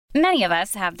Many of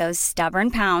us have those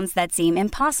stubborn pounds that seem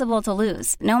impossible to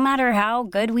lose, no matter how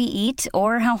good we eat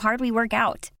or how hard we work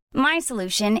out. My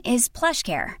solution is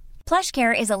PlushCare.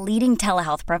 PlushCare is a leading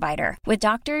telehealth provider with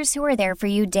doctors who are there for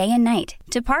you day and night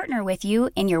to partner with you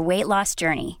in your weight loss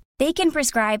journey. They can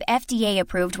prescribe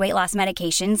FDA-approved weight loss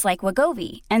medications like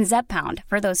Wegovy and Zepbound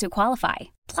for those who qualify.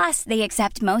 Plus, they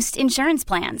accept most insurance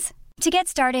plans. To get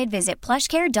started, visit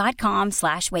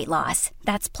plushcare.com/weightloss.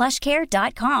 That's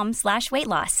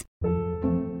plushcare.com/weightloss.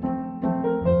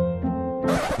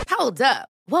 Hold up.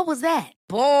 What was that?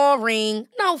 Boring.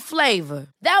 No flavor.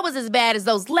 That was as bad as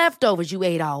those leftovers you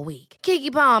ate all week.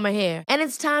 Keke Palmer here. And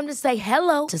it's time to say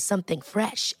hello to something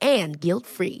fresh and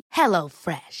guilt-free. Hello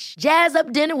Fresh. Jazz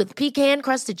up dinner with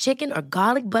pecan-crusted chicken or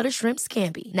garlic butter shrimp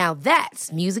scampi. Now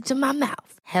that's music to my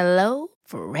mouth. Hello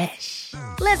Fresh.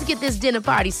 Let's get this dinner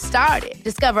party started.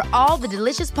 Discover all the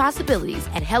delicious possibilities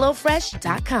at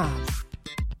hellofresh.com.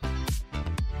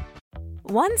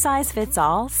 One size fits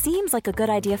all seems like a good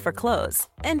idea for clothes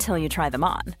until you try them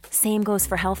on. Same goes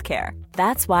for healthcare.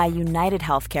 That's why United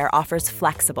Healthcare offers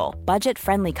flexible,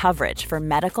 budget-friendly coverage for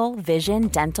medical, vision,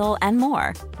 dental, and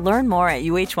more. Learn more at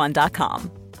uh1.com.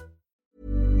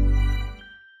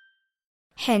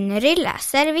 Henry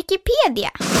läser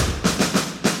Wikipedia.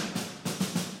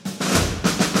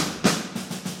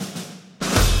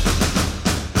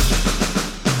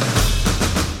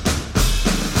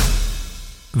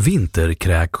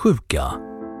 Vinterkräksjuka.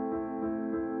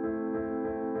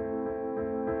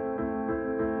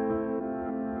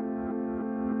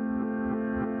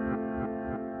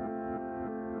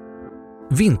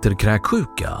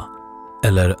 Vinterkräksjuka,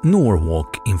 eller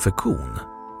Norwalk-infektion,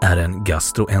 är en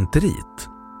gastroenterit,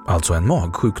 alltså en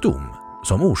magsjukdom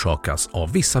som orsakas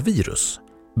av vissa virus,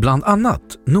 bland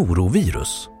annat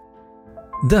norovirus.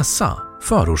 Dessa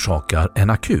förorsakar en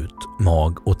akut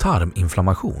mag- och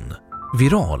tarminflammation,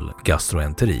 viral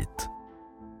gastroenterit.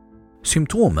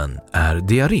 Symptomen är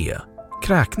diarré,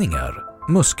 kräkningar,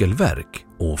 muskelvärk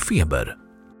och feber.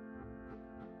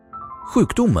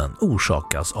 Sjukdomen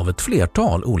orsakas av ett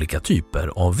flertal olika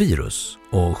typer av virus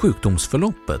och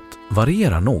sjukdomsförloppet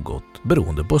varierar något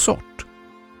beroende på sort.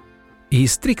 I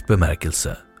strikt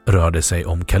bemärkelse rör det sig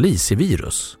om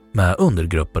kalicivirus med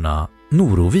undergrupperna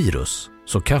norovirus,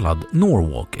 så kallad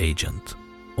Norwalk agent,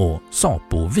 och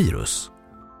sapovirus.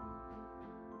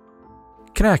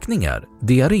 Kräkningar,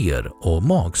 diarréer och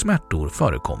magsmärtor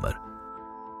förekommer.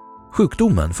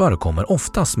 Sjukdomen förekommer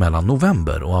oftast mellan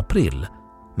november och april,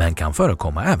 men kan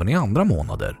förekomma även i andra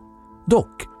månader.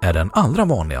 Dock är den allra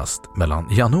vanligast mellan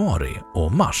januari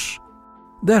och mars.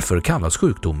 Därför kallas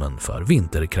sjukdomen för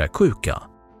vinterkräksjuka.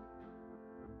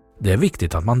 Det är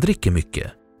viktigt att man dricker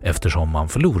mycket eftersom man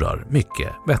förlorar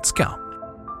mycket vätska.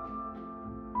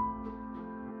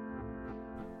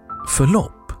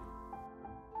 Förlopp.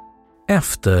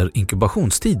 Efter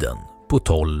inkubationstiden på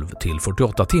 12 till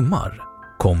 48 timmar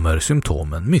kommer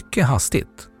symptomen mycket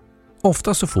hastigt.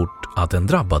 Ofta så fort att den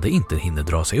drabbade inte hinner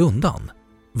dra sig undan,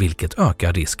 vilket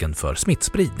ökar risken för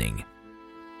smittspridning.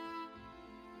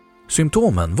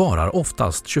 Symptomen varar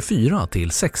oftast 24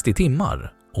 till 60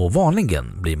 timmar och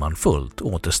vanligen blir man fullt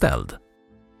återställd.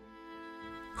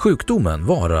 Sjukdomen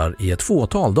varar i ett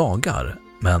fåtal dagar,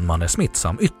 men man är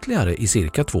smittsam ytterligare i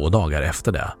cirka 2 dagar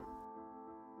efter det.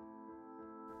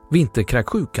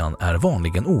 Vinterkräksjukan är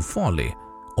vanligen ofarlig,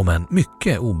 om än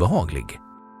mycket obehaglig.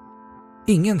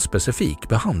 Ingen specifik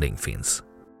behandling finns.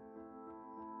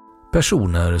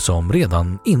 Personer som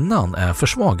redan innan är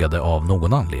försvagade av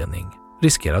någon anledning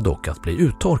riskerar dock att bli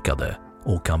uttorkade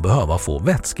och kan behöva få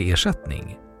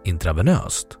vätskeersättning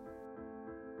intravenöst.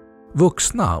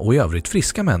 Vuxna och i övrigt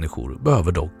friska människor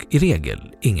behöver dock i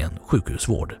regel ingen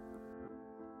sjukhusvård.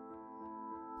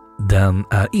 Den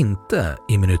är inte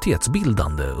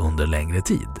immunitetsbildande under längre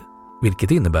tid,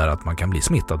 vilket innebär att man kan bli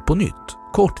smittad på nytt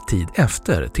kort tid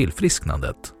efter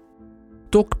tillfrisknandet.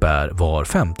 Dock bär var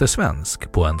 5:e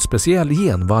svensk på en speciell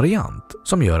genvariant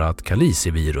som gör att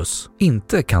kalicivirus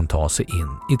inte kan ta sig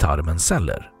in i tarmens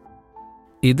celler.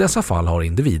 I dessa fall har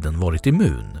individen varit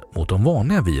immun mot de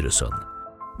vanliga virusen,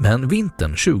 men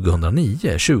vintern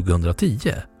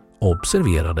 2009-2010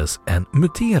 observerades en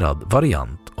muterad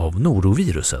variant av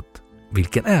noroviruset,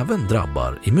 vilken även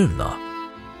drabbar immuna.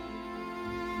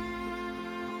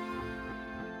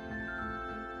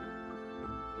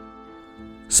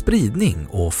 Spridning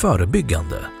och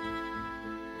förebyggande.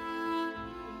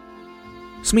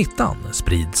 Smittan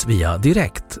sprids via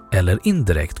direkt eller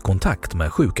indirekt kontakt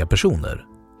med sjuka personer,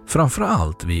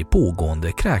 framförallt vid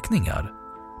pågående kräkningar,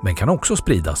 men kan också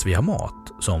spridas via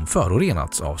mat som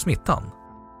förorenats av smittan.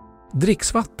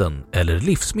 Dricksvatten eller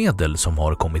livsmedel som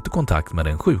har kommit i kontakt med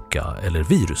den sjuka eller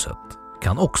viruset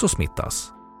kan också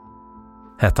smittas.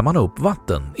 Hettar man upp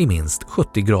vatten i minst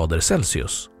 70 grader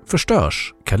Celsius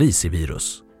förstörs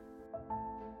kalicivirus.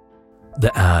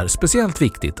 Det är speciellt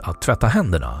viktigt att tvätta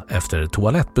händerna efter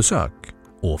toalettbesök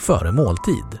och före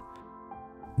måltid.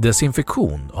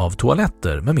 Desinfektion av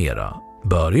toaletter med mera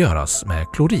bör göras med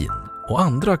klorin och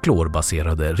andra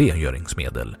klorbaserade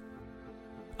rengöringsmedel.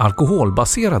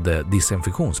 Alkoholbaserade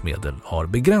desinfektionsmedel har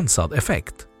begränsad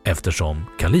effekt eftersom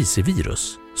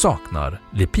kalicivirus saknar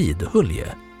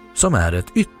lipidhölje, som är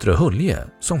ett yttre hölje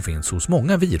som finns hos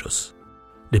många virus.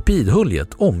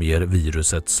 Lipidhöljet omger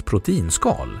virusets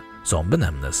proteinskal som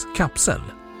benämnes kapsel.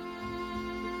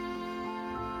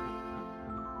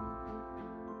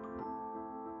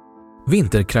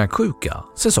 Vinterkräksjuka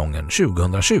säsongen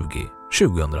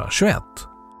 2020-2021.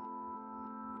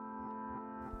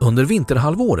 Under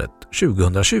vinterhalvåret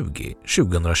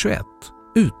 2020-2021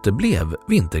 uteblev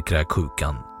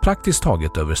vinterkräksjukan praktiskt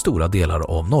taget över stora delar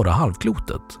av norra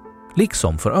halvklotet,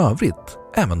 liksom för övrigt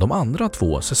även de andra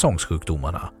 2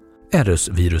 säsongssjukdomarna,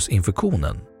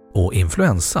 RS-virusinfektionen och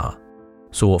influensa.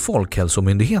 Så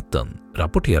Folkhälsomyndigheten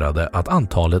rapporterade att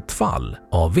antalet fall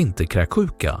av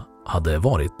vinterkräksjuka hade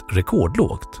varit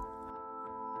rekordlågt.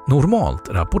 Normalt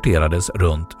rapporterades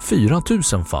runt 4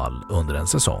 000 fall under en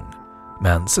säsong,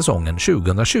 men säsongen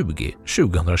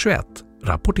 2020-2021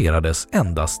 rapporterades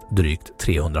endast drygt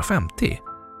 350.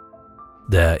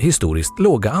 Det historiskt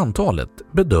låga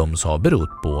antalet bedöms ha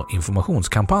berott på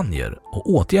informationskampanjer och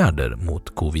åtgärder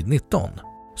mot covid-19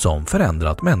 som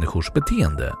förändrat människors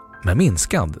beteende med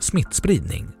minskad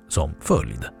smittspridning som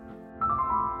följd.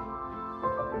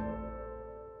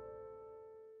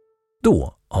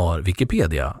 Då har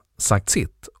Wikipedia sagt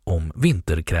sitt om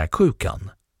vinterkräksjukan.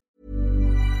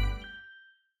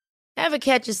 Ever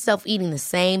catch yourself eating the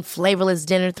same flavorless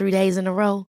dinner 3 days in a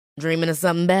row? Dreaming of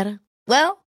something better?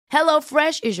 Well,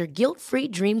 HelloFresh is your guilt-free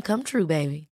dream come true,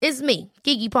 baby. It's me,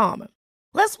 Keke Palmer.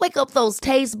 Let's wake up those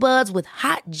taste buds with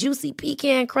hot, juicy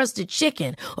pecan-crusted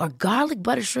chicken or garlic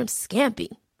butter shrimp scampi.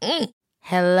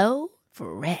 Hello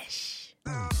Fresh.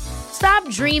 Stop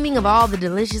dreaming of all the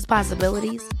delicious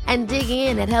possibilities and dig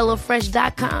in at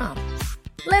HelloFresh.com.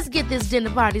 Let's get this dinner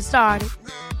party started.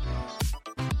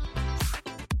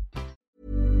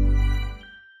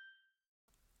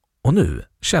 Och nu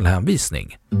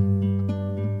källhänvisning.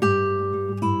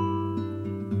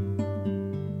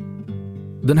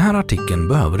 Den här artikeln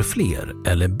behöver fler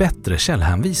eller bättre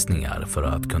källhänvisningar för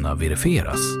att kunna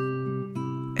verifieras.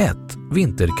 1.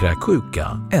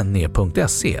 Vinterkräksjuka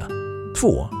ne.se.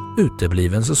 2.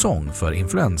 Utebliven säsong för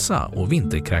influensa och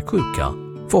vinterkräksjuka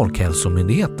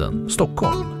Folkhälsomyndigheten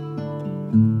Stockholm.